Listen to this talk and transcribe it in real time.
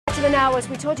to the now. As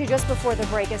we told you just before the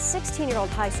break, a 16-year-old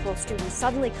high school student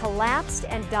suddenly collapsed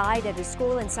and died at his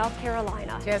school in South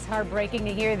Carolina. Just heartbreaking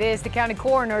to hear this. The county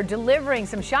coroner delivering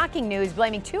some shocking news,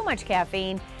 blaming too much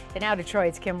caffeine. And now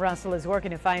Detroit's Kim Russell is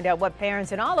working to find out what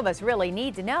parents and all of us really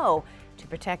need to know to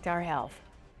protect our health.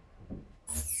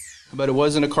 But it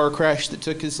wasn't a car crash that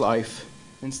took his life.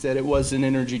 Instead, it was an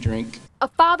energy drink. A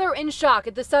father in shock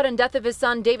at the sudden death of his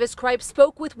son, Davis Kripe,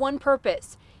 spoke with one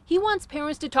purpose. He wants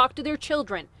parents to talk to their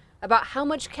children about how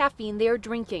much caffeine they are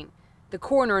drinking. The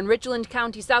coroner in Richland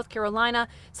County, South Carolina,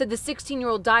 said the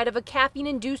 16-year-old died of a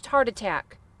caffeine-induced heart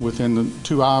attack. Within the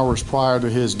 2 hours prior to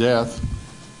his death,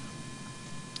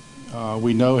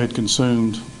 we know had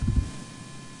consumed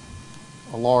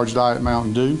a large Diet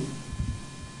Mountain Dew,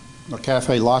 a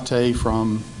cafe latte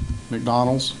from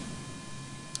McDonald's,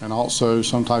 and also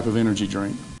some type of energy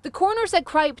drink. The coroner said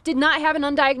Kripe did not have an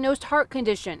undiagnosed heart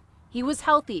condition. He was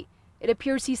healthy. It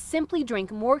appears he simply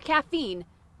drank more caffeine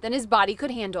than his body could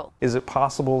handle. Is it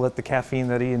possible that the caffeine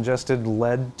that he ingested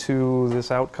led to this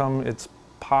outcome? It's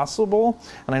possible,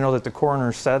 and I know that the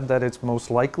coroner said that it's most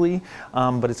likely,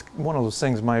 but it's one of those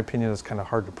things, in my opinion, is kind of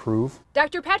hard to prove.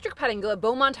 Dr. Patrick Pettingill at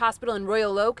Beaumont Hospital in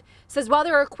Royal Oak says while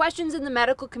there are questions in the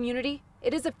medical community,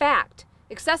 it is a fact.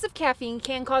 Excessive caffeine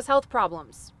can cause health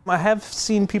problems. I have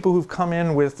seen people who've come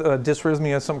in with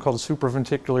dysrhythmia, something called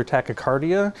supraventricular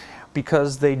tachycardia,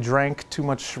 because they drank too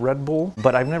much Red Bull.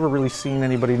 But I've never really seen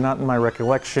anybody, not in my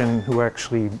recollection, who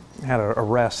actually had an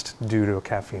arrest due to a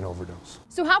caffeine overdose.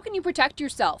 So how can you protect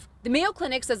yourself? The Mayo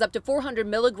Clinic says up to 400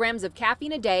 milligrams of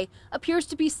caffeine a day appears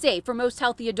to be safe for most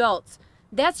healthy adults.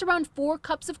 That's around 4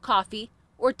 cups of coffee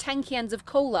or 10 cans of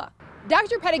cola.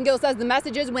 Dr. Pettingill says the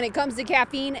message is when it comes to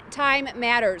caffeine, time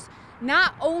matters.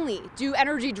 Not only do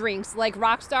energy drinks like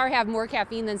Rockstar have more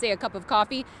caffeine than, say, a cup of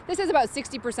coffee, this is about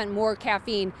 60% more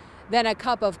caffeine than a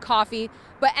cup of coffee,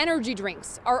 but energy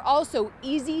drinks are also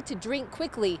easy to drink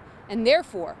quickly and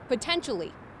therefore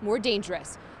potentially more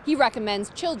dangerous. He recommends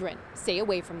children stay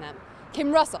away from them.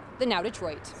 Kim Russell, The Now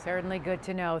Detroit. Certainly good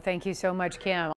to know. Thank you so much, Kim.